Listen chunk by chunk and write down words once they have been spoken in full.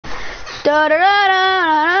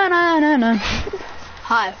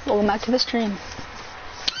Hi, welcome back to the stream.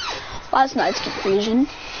 Last night's conclusion,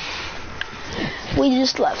 we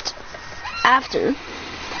just left after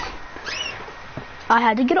I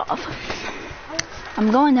had to get off.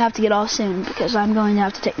 I'm going to have to get off soon because I'm going to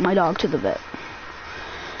have to take my dog to the vet.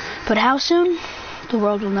 But how soon? The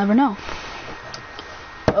world will never know.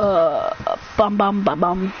 Bum bum bum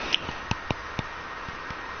bum.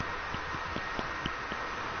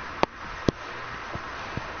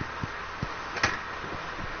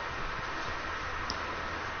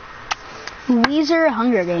 Weezer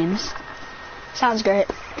Hunger Games. Sounds great.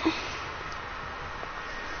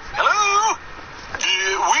 Hello?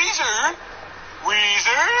 Weezer?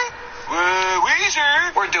 Weezer?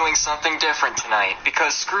 We're doing something different tonight,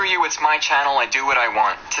 because screw you, it's my channel, I do what I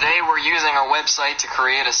want. Today we're using our website to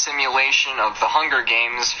create a simulation of the Hunger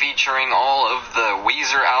Games featuring all of the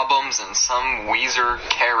Weezer albums and some Weezer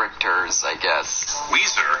characters, I guess.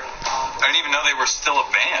 Weezer? I didn't even know they were still a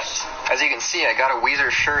band. As you can see, I got a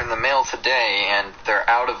Weezer shirt in the mail today, and they're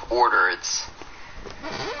out of order.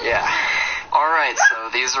 Yeah. Alright,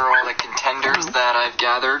 so these are all the contenders that I've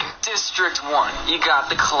gathered. District 1, you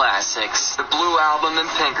got the classics. The Blue Album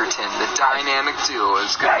and Pinkerton, the dynamic duo.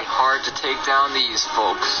 It's gonna be hard to take down these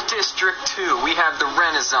folks. District 2, we have the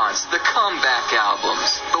Renaissance, the comeback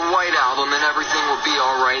albums. The White Album and everything will be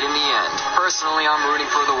alright in the end. Personally, I'm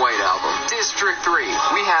rooting for the White Album. District 3,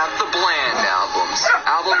 we have the bland albums.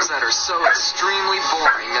 Albums that are so extremely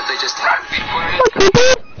boring that they just have to be put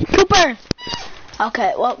in. Cooper!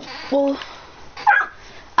 Okay, well...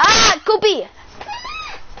 Ah, Coopy!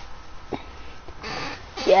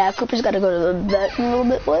 Yeah, Cooper's gotta go to the vet in a little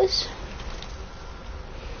bit, boys.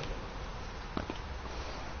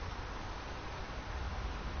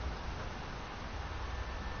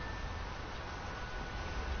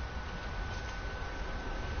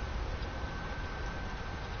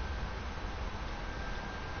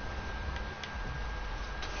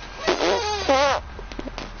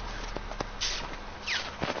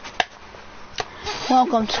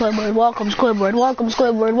 Welcome Squidward, welcome Squidward, welcome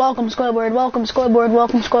Squidward, welcome Squidward, welcome Squidward,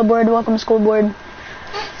 welcome Squidward, welcome Squidward.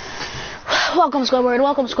 Welcome Squidward,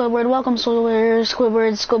 welcome Squidward, welcome Squidward,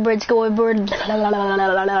 Squidward, Squidward, Squidward.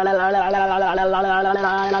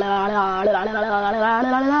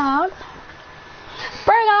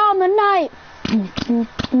 Bring on the night.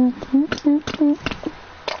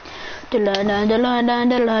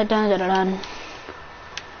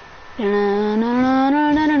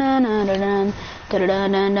 I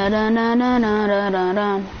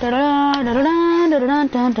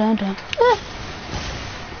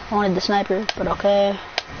wanted the sniper, but okay.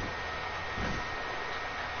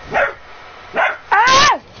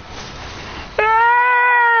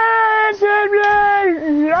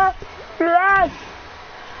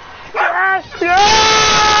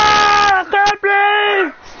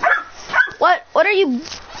 What are you?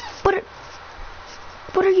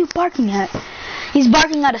 What are you barking at? He's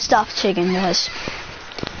barking at a stuffed chicken, guys.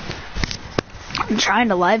 I'm trying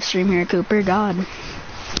to live stream here, Cooper. God.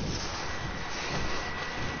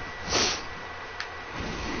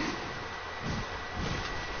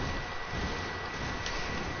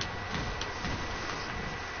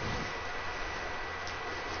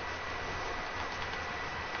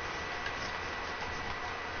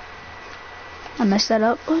 I messed that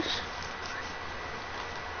up, boys.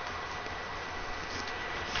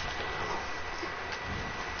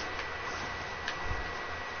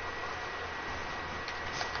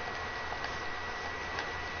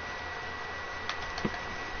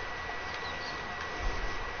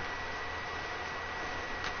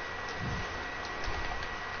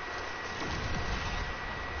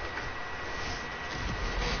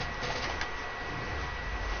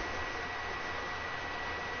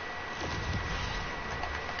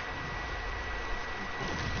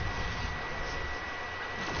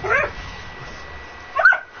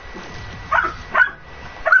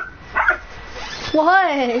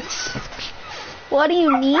 What? What do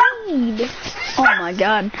you need? Oh my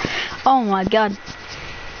god. Oh my god.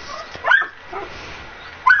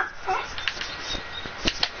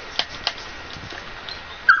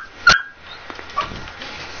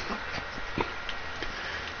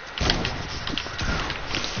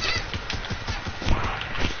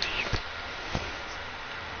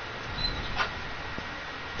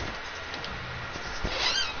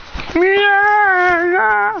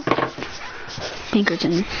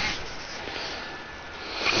 Pinkerton.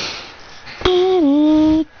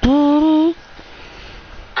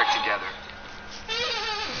 Together.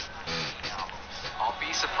 I'll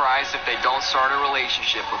be surprised if they don't start a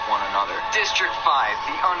relationship with one another. District 5,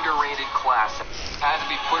 the underrated classic. Had to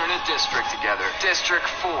be put in in a district together. District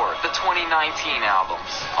 4, the 2019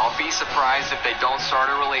 albums. I'll be surprised if they don't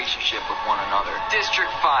start a relationship with one another.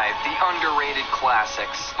 District 5, the underrated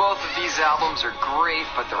classics. Both of these albums are great,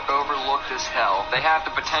 but they're overlooked as hell. They have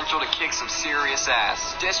the potential to kick some serious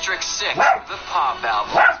ass. District 6, the pop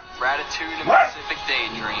albums. Gratitude and Pacific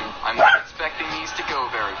Daydream. I'm not expecting these to go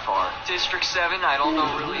very far. District 7, I don't know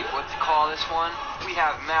really what to call this one. We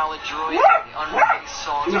have Maladroit, the unreleased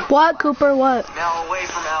songs. What, Cooper? What? Now away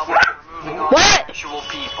from albums, we're moving on What? to actual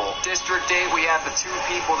people. District 8, we have the two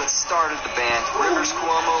people that started the band. Rivers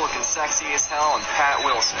Cuomo looking sexy as hell and Pat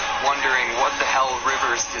Wilson wondering what the hell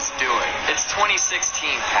Rivers is doing. It's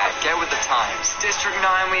 2016, Pat. Get with the times. District 9,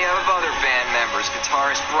 we have other band members.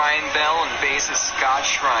 Guitarist Brian Bell and bassist Scott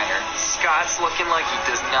Schreiner. Scott's looking like he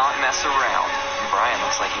does not mess around. And Brian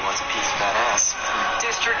looks like he wants a piece of that ass.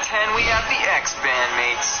 District 10, we have the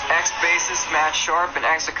ex-bandmates. Ex-bassist Matt Sharp and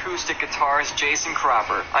ex-acoustic guitarist Jason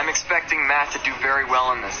Cropper. I'm expecting Matt to do very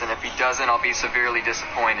well in this, and if he doesn't, I'll be severely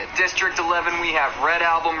disappointed. District 11, we have Red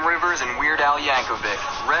Album Rivers and Weird Al Yankovic.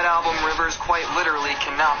 Red Album Rivers quite literally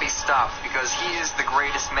cannot be stopped because he is the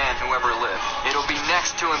greatest man who ever lived. It'll be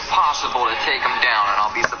next to impossible to take him down, and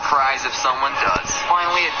I'll be surprised if someone does.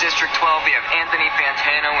 Finally, at District 12, we have Anthony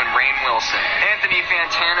Fantano and Rainn Wilson. Anthony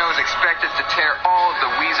Fantano is expected to tear all of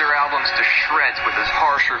the Weezer albums to shreds with his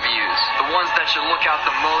harsh reviews. The ones that should look out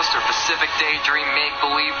the most are Pacific Daydream, Make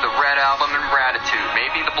Believe, the Red Album, and Gratitude.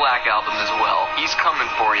 Maybe the Black Album as well. He's coming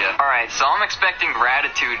for you. Alright, so I'm expecting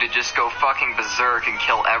Gratitude to just go fucking berserk and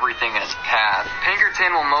kill everything in its path.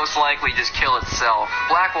 Pinkerton will most likely just kill itself.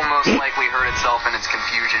 Black will most likely hurt itself in its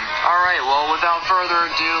confusion. Alright, well, without further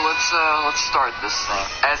ado, let's start this thing.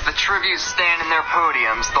 As the tributes stand in their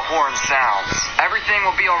podiums, the horn sounds. Everything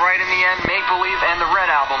will be alright in the end. Make Believe and the Red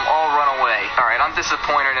Album all run away. Alright, I'm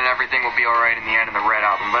disappointed and everything will be alright in the end of the Red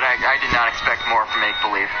Album, but I did not expect more from Make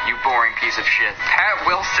Believe. You boring piece of shit. Pat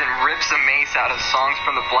Wilson rips a mace out of songs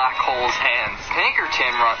from the Black Hole's hands.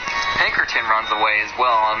 Pinkerton runs away as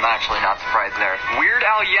well. I'm actually not surprised there. Weird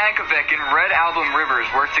Al Yankovic and Red Album Rivers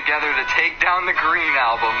work together to take down the Green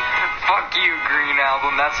Album. Fuck you, Green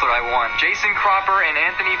Album. That's what I want. Jason Cropper and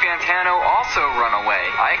Anthony Fantano also run away.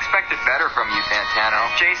 I expected better from you, Fantano.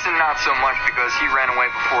 Jason not so much because he ran away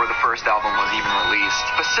before the first album was even released.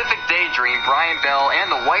 Pacific Daydream, Brian Bell, and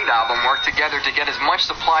the White Album work together to get as much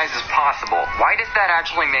supplies as possible. Why does that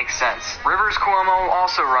actually make sense? Rivers Cuomo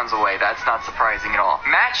also runs away. That's not surprising at all.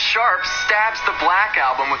 Matt Sharp stabs the Black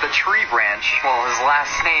Album with a tree branch. Well, his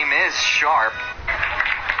last name is Sharp.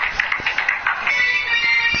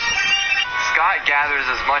 Scott gathers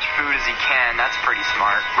as much food as he can. That's pretty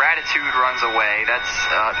smart. Gratitude runs away.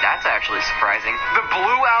 That's actually surprising. The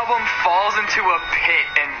Blue Album falls into a pit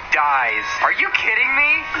and dies. Are you kidding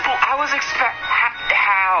me? I was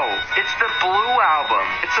how? It's the Blue Album.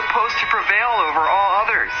 It's supposed to prevail over all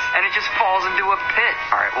others, and it just falls into a pit.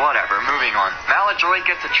 Alright, whatever. Moving on. Maladroit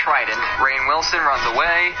gets a trident. Rainn Wilson runs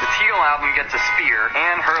away. The Teal Album gets a spear.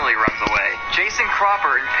 And Hurley runs away. Jason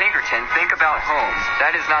Cropper and Pinkerton think about home.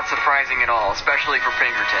 That is not surprising at all, especially for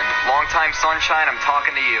Pinkerton. Longtime Sunshine, I'm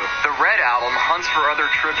talking to you. The Red Album hunts for other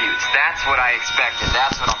tributes. That's what I expected.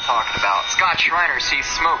 That's what I'm talking about. Scott Schreiner sees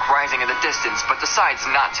smoke rising in the distance, but decides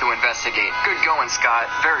not to investigate. Good going, Scott.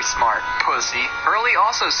 Very smart. Pussy. Hurley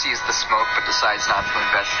also sees the smoke, but decides not to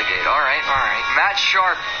investigate. Alright. Matt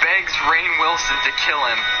Sharp begs Rainn Wilson to kill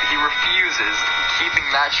him. He refuses, keeping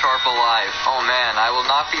Matt Sharp alive. Oh man, I will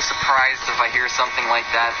not be surprised if I hear something like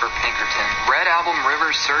that for Pinkerton. Red Album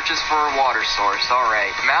Rivers searches for a water source.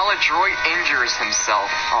 Alright. Maladroit injures himself.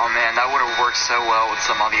 Oh man, that would have worked so well with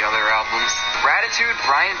some of the other albums. Gratitude,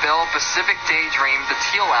 Brian Bell, Pacific Daydream, the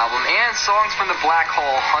Teal Album, and songs from the Black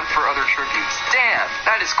Hole hunt for other tributes. Damn,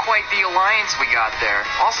 that is quite the alliance we got there.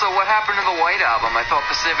 Also, what happened to the White Album? I thought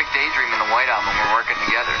Pacific Daydream and the White Album were working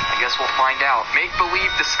together. I guess we'll find out. Make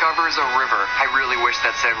Believe discovers a river. I really wish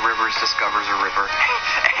that said Rivers discovers a river.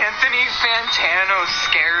 Anthony Fantano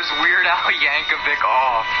scares Weird Al Yankovic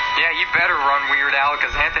off. Yeah, you better run, Weird Al,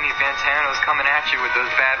 because Anthony Fantano's coming at you with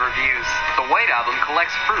those bad reviews. The White Album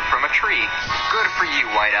collects fruit from a tree. Good for you,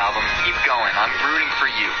 White Album. Keep going. I'm rooting for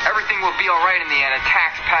you. Everything will be alright in the end.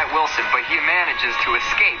 Attacks Pat Wilson, but he manages to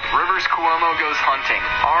escape. Rivers Cuomo goes hunting.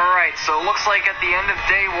 Alright, so it looks like at the end of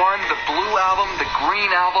day one, the Blue Album, the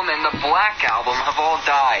Green Album, and the Black Album have all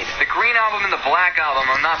died. The Green Album and the Black Album,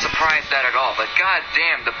 I'm not surprised at all, but god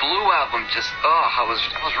damn, the Blue Album just, I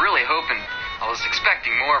was really hoping I was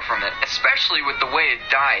expecting more from it, especially with the way it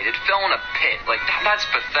died. It fell in a pit. Like, that's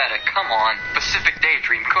pathetic. Come on. Pacific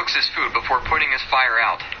Daydream cooks his food before putting his fire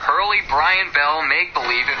out. Hurley, Brian Bell, Make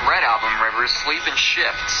Believe, and Red Album Rivers sleep in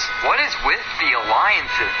shifts. What is with the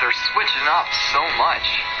alliances? They're switching up so much.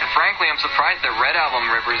 And frankly, I'm surprised that Red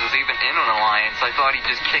Album Rivers is even in an alliance. I thought he'd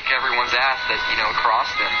just kick everyone's ass that,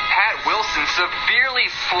 crossed him. Pat Wilson severely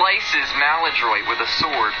slices Maladroit with a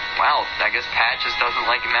sword. Wow, I guess Pat just doesn't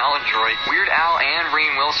like Maladroit. Weird Al and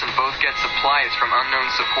Rainn Wilson both get supplies from unknown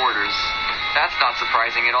supporters. That's not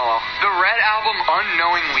surprising at all. The Red Album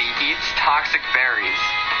unknowingly eats toxic berries.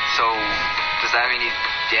 So, does that mean he's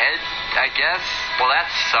dead, I guess? Well,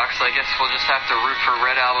 that sucks. I guess we'll just have to root for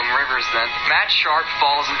Red Album Rivers then. Matt Sharp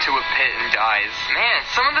falls into a pit and dies. Man,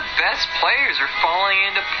 some of the best players are falling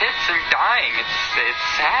into pits and dying. It's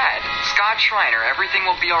sad. Scott Schreiner, everything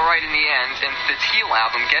will be alright in the end, and the Teal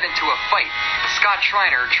Album get into a fight. Scott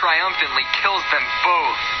Schreiner triumphantly kills them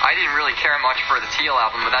both. I didn't really care much for the Teal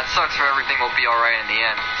Album, but that sucks for everything will be alright in the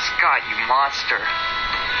end. Scott, you monster.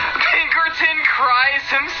 Pinkerton cries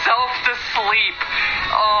himself to sleep.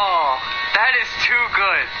 Oh, that is too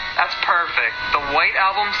good. That's perfect. The White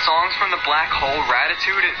Album, Songs from the Black Hole,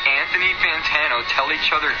 Ratitude, and Anthony Fantano tell each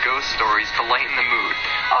other ghost stories to lighten the mood.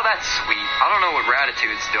 Oh, that's sweet. I don't know what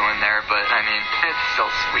Ratitude's doing there, but, it's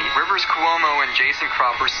still sweet. Rivers Cuomo and Jason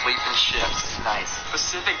Cropper sleep in shifts. Nice.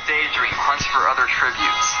 Pacific Daydream hunts for other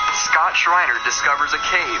tributes. Scott Schreiner discovers a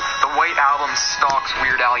cave. The White Album stalks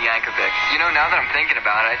Weird Al Yankovic. Now that I'm thinking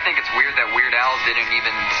about it, I think it's weird that Weird Al didn't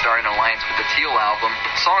even start an alliance with the Teal Album.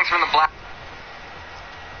 Songs from the Black...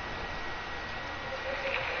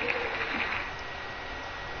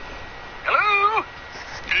 Hello?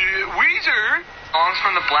 Weezer? Songs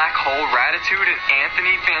from the Black Hole, Ratitude, and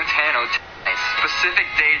Anthony Fantano. Nice. Pacific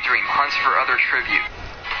Daydream hunts for other tribute.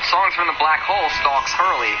 Songs from the Black Hole stalks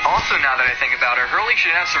Hurley. Also, now that I think about it, Hurley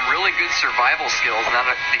should have some really good survival skills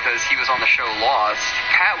because he was on the show Lost.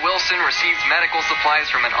 Pat Wilson receives medical supplies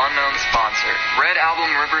from an unknown sponsor. Red Album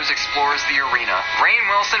Rivers explores the arena. Rainn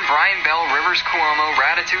Wilson, Brian Bell, Rivers Cuomo,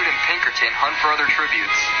 Ratitude, and Pinkerton hunt for other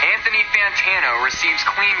tributes. Anthony Fantano receives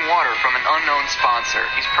clean water from an unknown sponsor.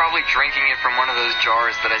 He's probably drinking it from one of those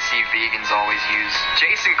jars that I see vegans always use.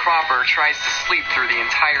 Jason Cropper tries to sleep through the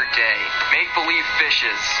entire day. Make Believe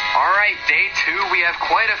fishes. Alright, day 2, we have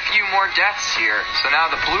quite a few more deaths here. So now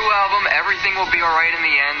the Blue Album, everything will be alright in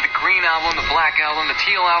the end. The Green Album, the Black Album, the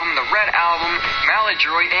Teal Album, the Red Album,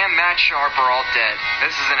 Maladroit, and Matt Sharp are all dead.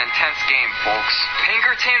 This is an intense game, folks.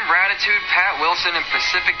 Pinkerton, Ratitude, Pat Wilson, and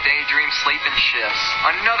Pacific Daydream sleep in shifts.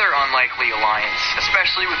 Another unlikely alliance,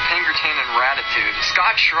 especially with Pinkerton and Ratitude.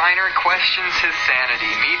 Scott Schreiner questions his sanity.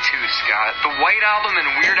 Me too, Scott. The White Album and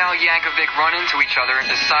Weird Al Yankovic run into each other and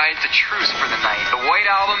decide to truce for the night. The White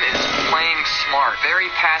Album is playing smart, very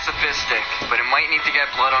pacifistic, but it might need to get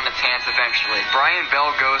blood on its hands eventually. Brian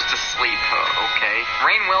Bell goes to sleep. Okay.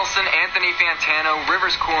 Rainn Wilson, Anthony Fantano,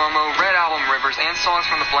 Rivers Cuomo, Red Album Rivers, and Songs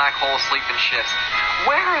from the Black Hole sleep in shifts.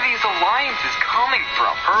 Where are these alliances coming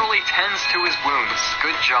from? Hurley tends to his wounds.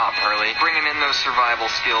 Good job, Hurley, bringing in those survival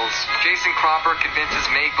skills. Jason Cropper convinces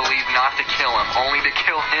Make Believe not to kill him, only to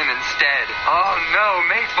kill him instead. Oh no,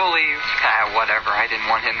 Make Believe. Whatever, I didn't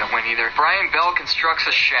want him to win either. Brian Bell constructs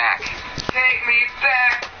a shack. Take me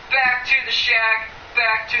back to the shack,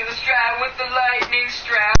 back to the strap with the lightning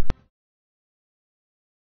strap.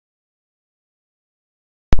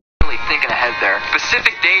 Thinking ahead there.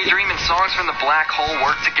 Pacific Daydream and Songs from the Black Hole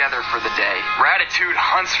work together for the day. Ratitude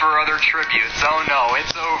hunts for other tributes. Oh no,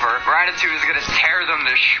 it's over. Ratitude is gonna tear them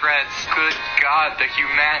to shreds. Good God, the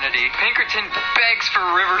humanity. Pinkerton begs for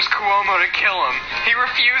Rivers Cuomo to kill him. He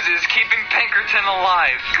refuses, keeping Pinkerton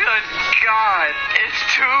alive. Good God, it's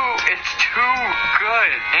too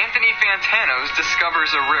good. Anthony Fantanos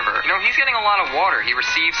discovers a river. He's getting a lot of water. He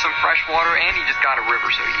received some fresh water and he just got a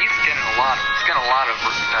river, so he's getting a lot of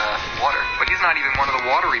water. But he's not even one of the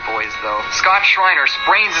watery boys, though. Scott Schreiner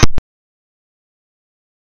sprains his